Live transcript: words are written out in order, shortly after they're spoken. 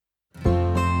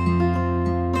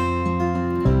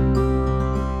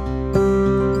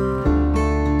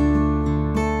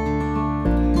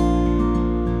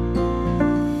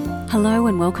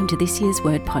and welcome to this year's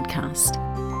Word podcast.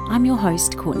 I'm your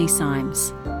host, Courtney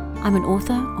Symes. I'm an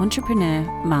author, entrepreneur,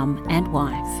 mum and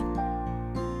wife.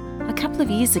 A couple of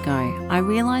years ago, I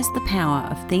realised the power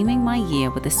of theming my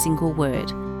year with a single word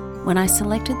when I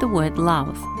selected the word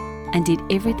love and did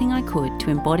everything I could to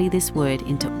embody this word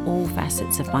into all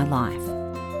facets of my life.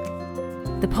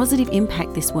 The positive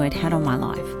impact this word had on my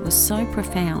life was so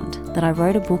profound that I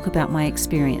wrote a book about my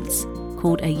experience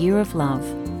called A Year of Love,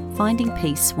 Finding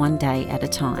Peace One Day at a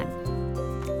Time.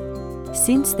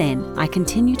 Since then, I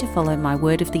continue to follow my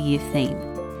Word of the Year theme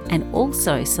and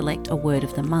also select a Word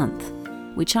of the Month,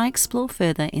 which I explore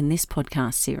further in this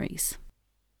podcast series.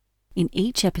 In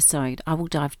each episode, I will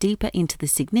dive deeper into the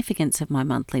significance of my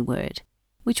monthly word,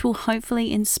 which will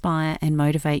hopefully inspire and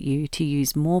motivate you to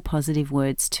use more positive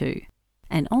words too,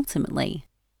 and ultimately,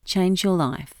 change your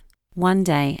life, one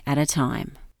day at a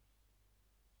time.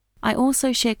 I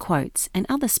also share quotes and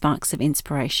other sparks of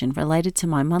inspiration related to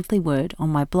my monthly word on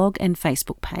my blog and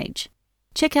Facebook page.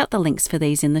 Check out the links for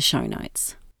these in the show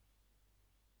notes.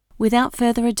 Without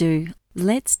further ado,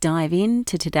 let's dive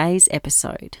into today's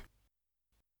episode.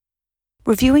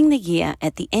 Reviewing the year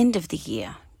at the end of the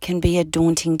year can be a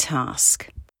daunting task.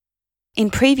 In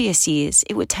previous years,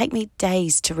 it would take me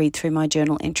days to read through my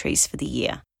journal entries for the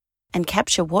year and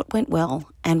capture what went well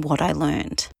and what I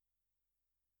learned.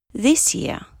 This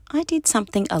year, I did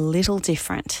something a little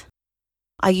different.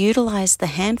 I utilised the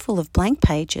handful of blank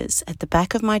pages at the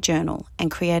back of my journal and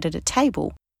created a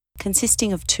table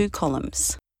consisting of 2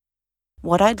 columns: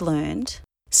 what I'd learned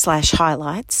 /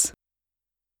 highlights,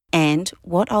 and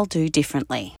what I'll do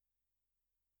differently.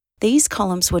 These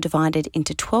columns were divided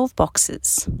into 12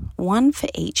 boxes, one for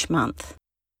each month.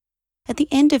 At the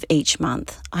end of each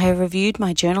month, I reviewed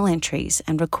my journal entries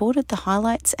and recorded the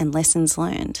highlights and lessons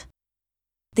learned.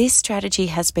 This strategy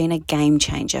has been a game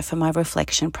changer for my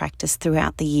reflection practice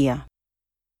throughout the year.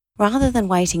 Rather than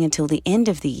waiting until the end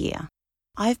of the year,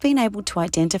 I've been able to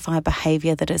identify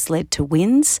behaviour that has led to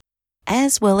wins,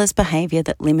 as well as behaviour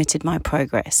that limited my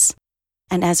progress.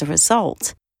 And as a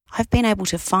result, I've been able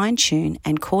to fine-tune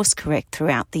and course-correct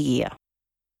throughout the year.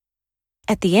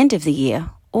 At the end of the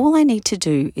year, all I need to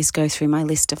do is go through my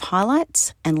list of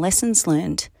highlights and lessons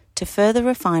learned to further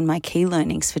refine my key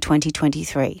learnings for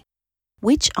 2023.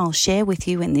 Which I'll share with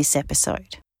you in this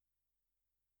episode.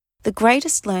 The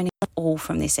greatest learning of all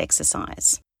from this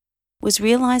exercise was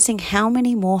realising how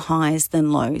many more highs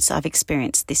than lows I've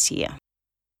experienced this year.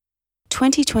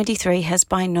 2023 has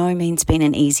by no means been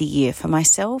an easy year for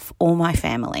myself or my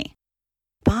family,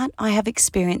 but I have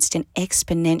experienced an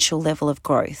exponential level of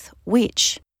growth,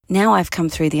 which, now I've come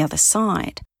through the other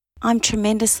side, I'm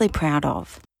tremendously proud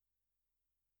of.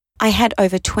 I had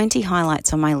over 20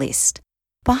 highlights on my list,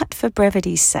 but for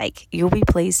brevity's sake, you'll be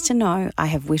pleased to know I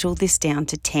have whittled this down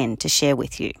to 10 to share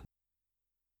with you.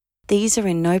 These are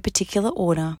in no particular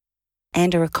order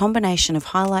and are a combination of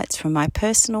highlights from my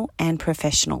personal and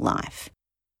professional life.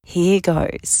 Here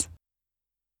goes.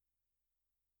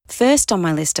 First on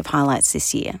my list of highlights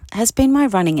this year has been my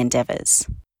running endeavours.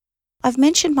 I've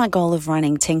mentioned my goal of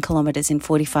running 10 kilometres in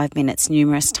 45 minutes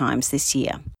numerous times this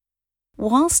year.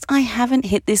 Whilst I haven't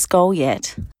hit this goal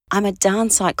yet, I'm a darn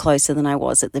sight closer than I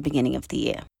was at the beginning of the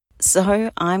year,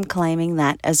 so I'm claiming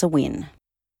that as a win.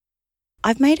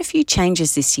 I've made a few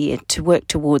changes this year to work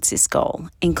towards this goal,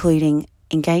 including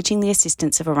engaging the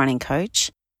assistance of a running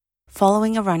coach,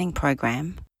 following a running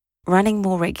program, running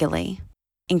more regularly,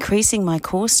 increasing my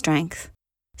core strength,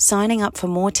 signing up for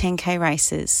more 10K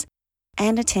races,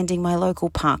 and attending my local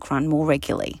park run more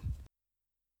regularly.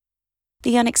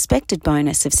 The unexpected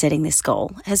bonus of setting this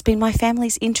goal has been my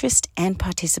family's interest and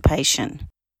participation.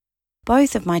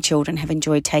 Both of my children have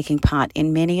enjoyed taking part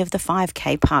in many of the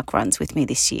 5K park runs with me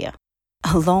this year,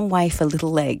 a long way for little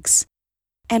legs.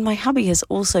 And my hubby has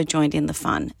also joined in the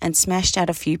fun and smashed out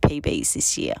a few PBs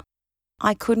this year.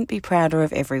 I couldn't be prouder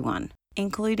of everyone,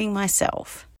 including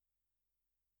myself.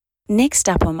 Next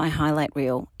up on my highlight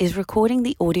reel is recording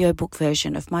the audiobook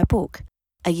version of my book,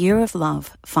 A Year of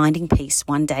Love, Finding Peace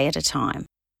One Day at a Time.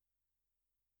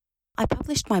 I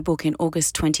published my book in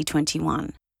August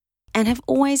 2021 and have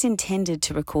always intended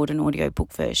to record an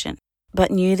audiobook version, but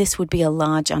knew this would be a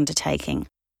large undertaking,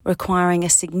 requiring a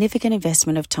significant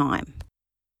investment of time.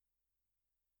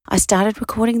 I started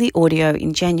recording the audio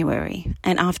in January,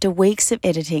 and after weeks of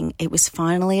editing, it was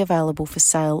finally available for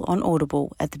sale on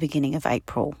Audible at the beginning of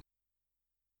April.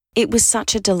 It was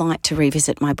such a delight to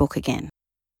revisit my book again.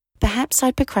 Perhaps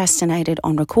I'd procrastinated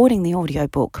on recording the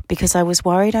audiobook because I was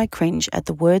worried I'd cringe at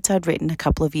the words I'd written a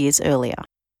couple of years earlier.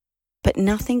 But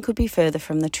nothing could be further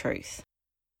from the truth.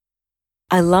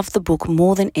 I love the book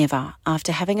more than ever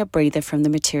after having a breather from the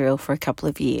material for a couple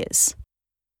of years.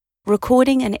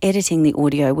 Recording and editing the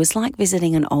audio was like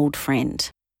visiting an old friend.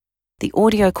 The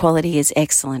audio quality is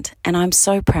excellent, and I'm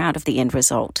so proud of the end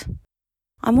result.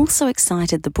 I'm also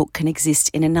excited the book can exist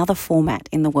in another format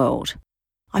in the world.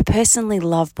 I personally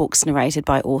love books narrated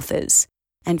by authors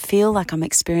and feel like I'm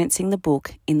experiencing the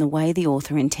book in the way the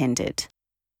author intended.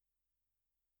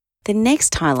 The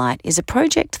next highlight is a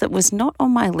project that was not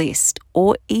on my list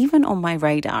or even on my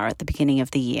radar at the beginning of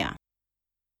the year.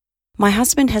 My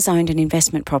husband has owned an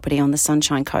investment property on the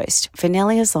Sunshine Coast for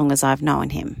nearly as long as I've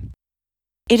known him.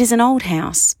 It is an old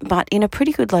house, but in a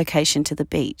pretty good location to the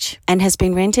beach, and has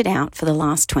been rented out for the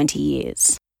last 20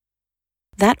 years.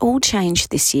 That all changed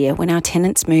this year when our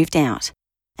tenants moved out,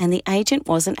 and the agent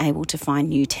wasn't able to find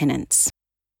new tenants.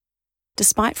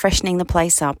 Despite freshening the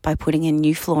place up by putting in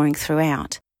new flooring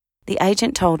throughout, the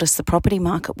agent told us the property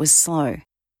market was slow,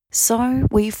 so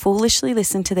we foolishly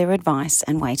listened to their advice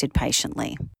and waited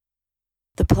patiently.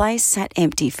 The place sat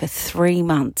empty for 3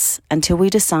 months until we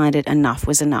decided enough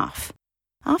was enough.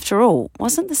 After all,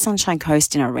 wasn't the Sunshine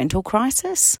Coast in a rental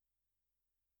crisis?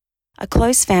 A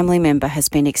close family member has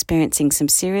been experiencing some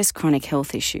serious chronic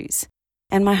health issues,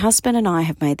 and my husband and I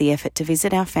have made the effort to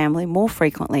visit our family more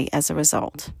frequently as a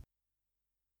result.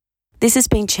 This has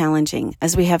been challenging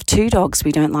as we have 2 dogs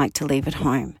we don't like to leave at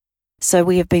home, so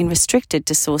we have been restricted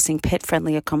to sourcing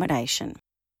pet-friendly accommodation.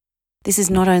 This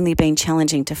has not only been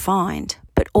challenging to find,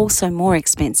 but also more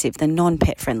expensive than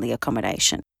non-pet-friendly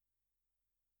accommodation.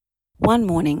 One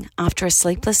morning, after a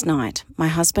sleepless night, my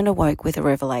husband awoke with a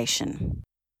revelation.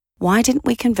 Why didn't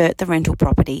we convert the rental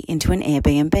property into an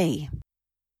Airbnb?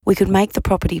 We could make the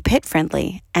property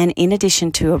pet-friendly, and in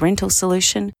addition to a rental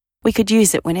solution, we could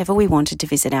use it whenever we wanted to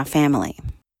visit our family.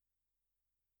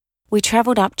 We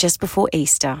travelled up just before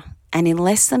Easter, and in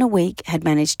less than a week had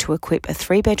managed to equip a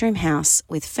 3-bedroom house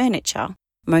with furniture,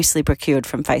 mostly procured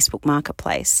from Facebook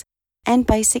Marketplace, and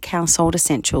basic household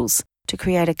essentials to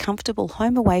create a comfortable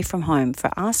home away from home for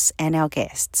us and our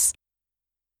guests.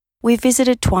 We've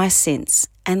visited twice since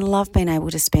and love being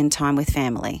able to spend time with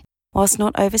family, whilst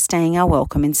not overstaying our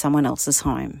welcome in someone else's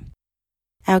home.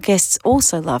 Our guests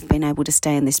also love being able to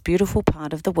stay in this beautiful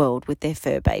part of the world with their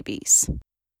fur babies.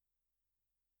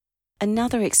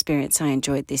 Another experience I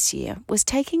enjoyed this year was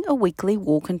taking a weekly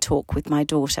walk and talk with my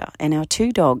daughter and our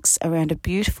 2 dogs around a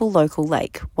beautiful local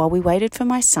lake while we waited for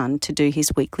my son to do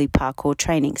his weekly parkour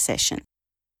training session.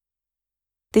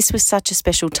 This was such a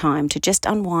special time to just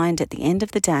unwind at the end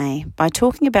of the day by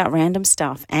talking about random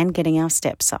stuff and getting our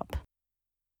steps up.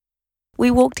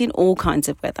 We walked in all kinds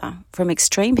of weather, from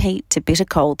extreme heat to bitter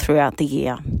cold throughout the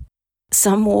year.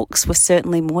 Some walks were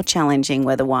certainly more challenging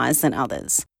weather-wise than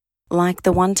others, like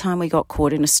the one time we got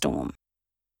caught in a storm.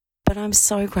 But I'm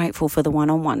so grateful for the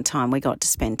one-on-one time we got to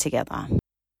spend together.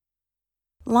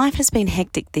 Life has been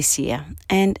hectic this year,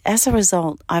 and as a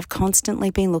result, I've constantly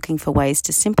been looking for ways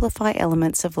to simplify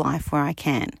elements of life where I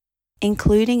can,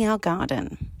 including our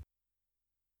garden.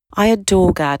 I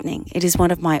adore gardening. It is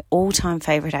one of my all-time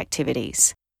favourite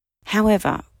activities.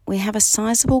 However, we have a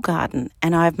sizable garden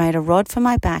and I have made a rod for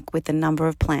my back with the number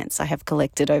of plants I have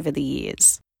collected over the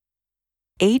years.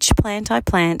 Each plant I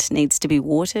plant needs to be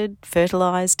watered,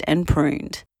 fertilised and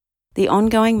pruned. The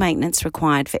ongoing maintenance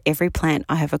required for every plant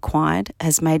I have acquired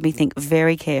has made me think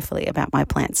very carefully about my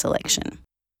plant selection.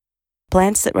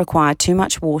 Plants that require too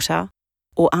much water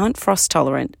or aren't frost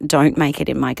tolerant don't make it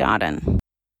in my garden.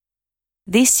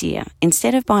 This year,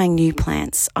 instead of buying new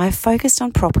plants, I've focused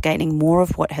on propagating more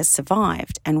of what has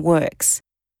survived and works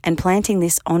and planting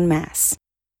this en masse,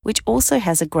 which also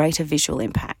has a greater visual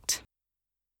impact.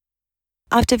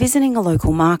 After visiting a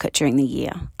local market during the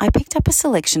year, I picked up a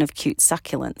selection of cute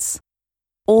succulents.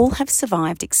 All have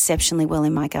survived exceptionally well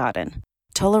in my garden,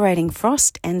 tolerating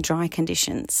frost and dry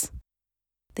conditions.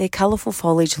 Their colourful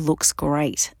foliage looks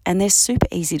great and they're super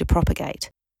easy to propagate.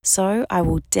 So I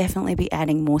will definitely be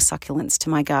adding more succulents to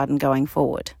my garden going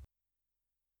forward.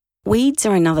 Weeds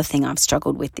are another thing I've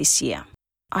struggled with this year.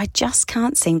 I just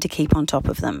can't seem to keep on top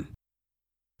of them.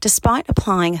 Despite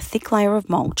applying a thick layer of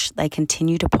mulch, they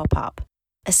continue to pop up,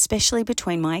 especially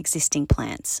between my existing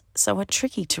plants, so are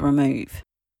tricky to remove.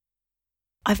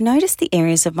 I've noticed the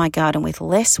areas of my garden with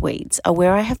less weeds are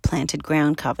where I have planted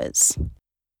ground covers.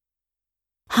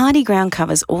 Hardy ground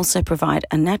covers also provide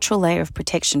a natural layer of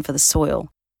protection for the soil,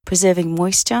 preserving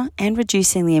moisture and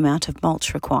reducing the amount of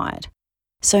mulch required.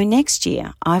 So next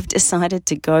year, I've decided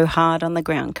to go hard on the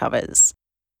ground covers,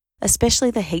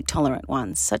 especially the heat-tolerant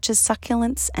ones, such as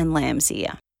succulents and lamb's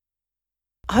ear.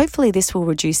 Hopefully this will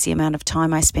reduce the amount of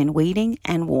time I spend weeding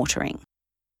and watering.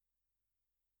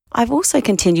 I've also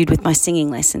continued with my singing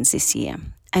lessons this year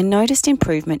and noticed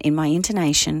improvement in my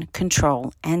intonation,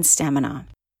 control and stamina.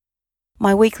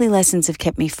 My weekly lessons have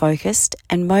kept me focused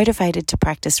and motivated to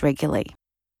practice regularly.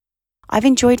 I've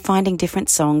enjoyed finding different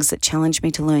songs that challenge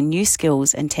me to learn new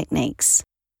skills and techniques.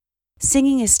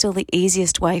 Singing is still the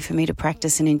easiest way for me to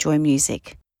practice and enjoy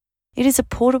music. It is a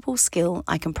portable skill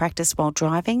I can practice while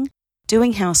driving,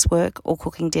 doing housework, or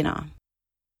cooking dinner.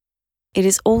 It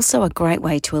is also a great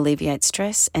way to alleviate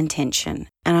stress and tension,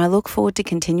 and I look forward to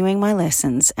continuing my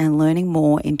lessons and learning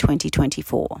more in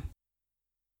 2024.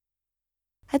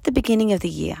 At the beginning of the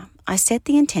year, I set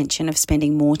the intention of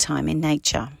spending more time in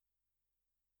nature.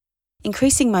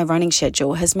 Increasing my running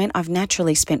schedule has meant I've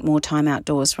naturally spent more time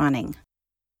outdoors running.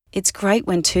 It's great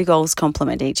when two goals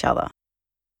complement each other.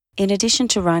 In addition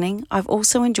to running, I've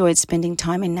also enjoyed spending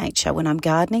time in nature when I'm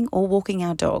gardening or walking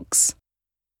our dogs.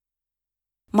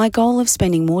 My goal of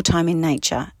spending more time in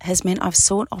nature has meant I've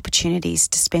sought opportunities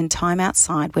to spend time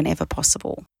outside whenever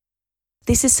possible.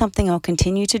 This is something I'll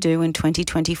continue to do in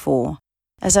 2024,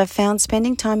 as I've found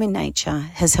spending time in nature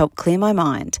has helped clear my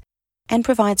mind and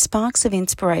provide sparks of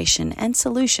inspiration and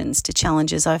solutions to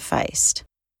challenges I've faced.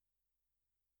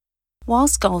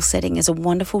 Whilst goal setting is a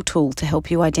wonderful tool to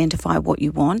help you identify what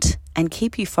you want and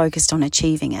keep you focused on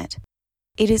achieving it,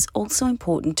 it is also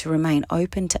important to remain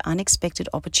open to unexpected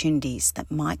opportunities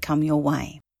that might come your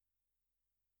way.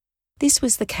 This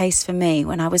was the case for me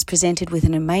when I was presented with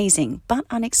an amazing but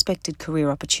unexpected career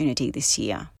opportunity this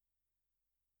year.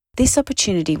 This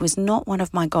opportunity was not one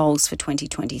of my goals for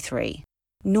 2023,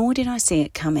 nor did I see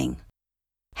it coming.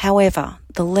 However,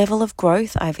 the level of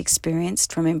growth I've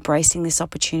experienced from embracing this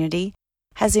opportunity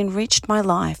has enriched my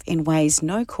life in ways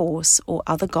no course or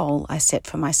other goal I set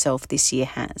for myself this year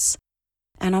has,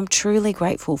 and I'm truly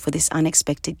grateful for this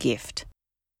unexpected gift.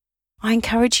 I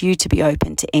encourage you to be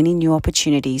open to any new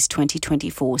opportunities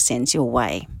 2024 sends your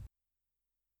way.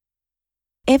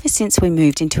 Ever since we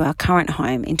moved into our current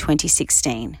home in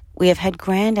 2016, we have had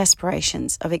grand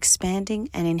aspirations of expanding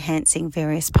and enhancing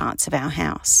various parts of our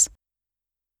house.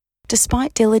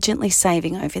 Despite diligently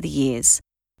saving over the years,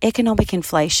 economic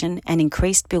inflation and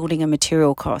increased building and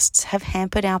material costs have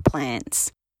hampered our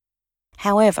plans.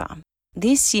 However,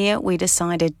 this year we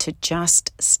decided to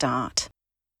just start.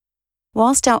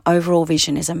 Whilst our overall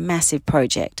vision is a massive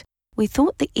project, we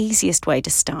thought the easiest way to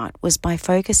start was by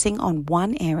focusing on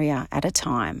one area at a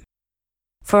time.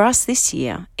 For us this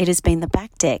year, it has been the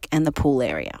back deck and the pool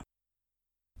area.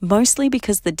 Mostly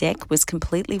because the deck was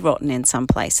completely rotten in some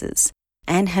places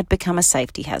and had become a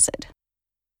safety hazard.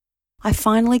 I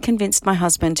finally convinced my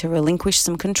husband to relinquish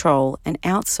some control and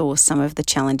outsource some of the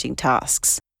challenging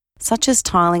tasks, such as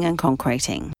tiling and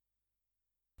concreting.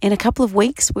 In a couple of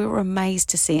weeks, we were amazed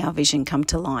to see our vision come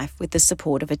to life with the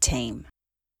support of a team.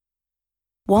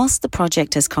 Whilst the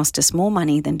project has cost us more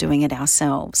money than doing it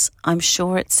ourselves, I'm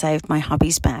sure it saved my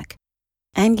hubby's back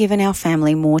and given our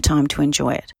family more time to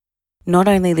enjoy it, not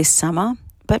only this summer,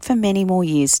 but for many more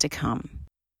years to come.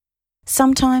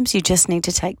 Sometimes you just need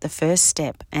to take the first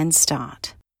step and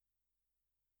start.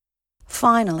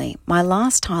 Finally, my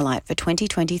last highlight for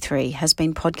 2023 has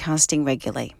been podcasting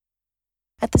regularly.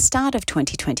 At the start of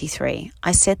 2023,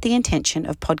 I set the intention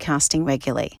of podcasting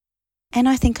regularly, and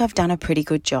I think I've done a pretty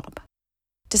good job,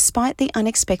 despite the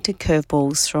unexpected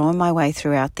curveballs thrown my way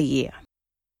throughout the year.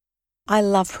 I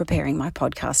love preparing my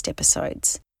podcast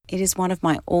episodes. It is one of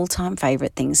my all-time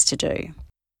favourite things to do.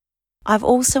 I've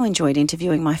also enjoyed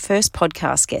interviewing my first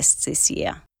podcast guests this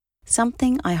year,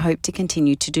 something I hope to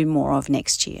continue to do more of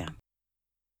next year.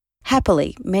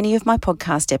 Happily, many of my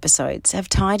podcast episodes have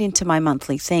tied into my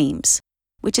monthly themes,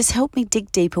 which has helped me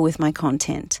dig deeper with my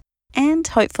content and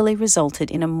hopefully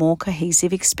resulted in a more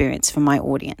cohesive experience for my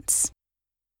audience.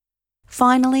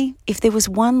 Finally, if there was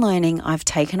one learning I've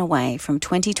taken away from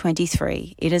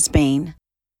 2023, it has been,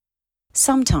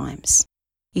 sometimes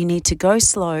you need to go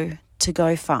slow to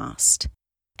go fast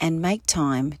and make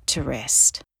time to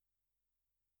rest.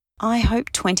 I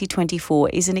hope 2024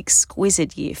 is an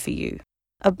exquisite year for you,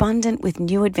 abundant with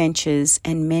new adventures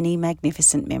and many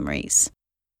magnificent memories.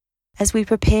 As we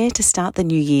prepare to start the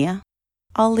new year,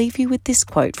 I'll leave you with this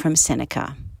quote from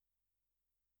Seneca.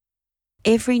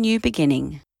 Every new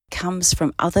beginning comes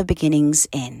from other beginnings'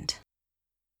 end.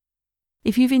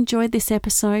 If you've enjoyed this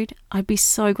episode, I'd be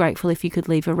so grateful if you could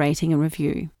leave a rating and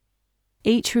review.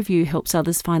 Each review helps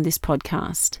others find this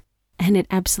podcast, and it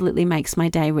absolutely makes my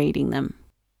day reading them.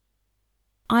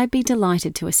 I'd be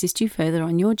delighted to assist you further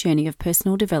on your journey of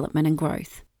personal development and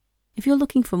growth. If you're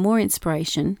looking for more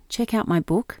inspiration, check out my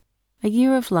book, A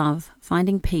Year of Love,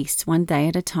 Finding Peace One Day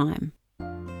at a Time.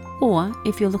 Or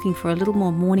if you're looking for a little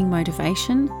more morning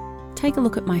motivation, take a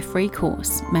look at my free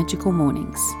course, Magical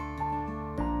Mornings.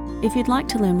 If you'd like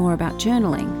to learn more about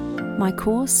journaling, My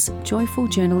course, Joyful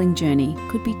Journaling Journey,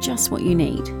 could be just what you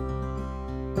need.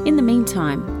 In the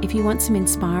meantime, if you want some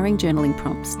inspiring journaling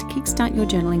prompts to kickstart your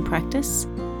journaling practice,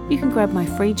 you can grab my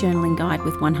free journaling guide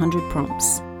with 100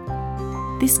 prompts.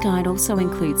 This guide also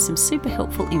includes some super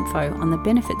helpful info on the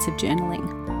benefits of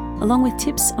journaling, along with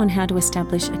tips on how to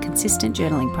establish a consistent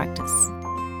journaling practice.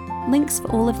 Links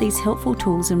for all of these helpful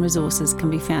tools and resources can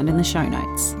be found in the show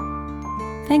notes.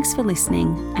 Thanks for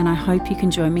listening, and I hope you can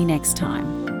join me next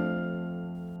time.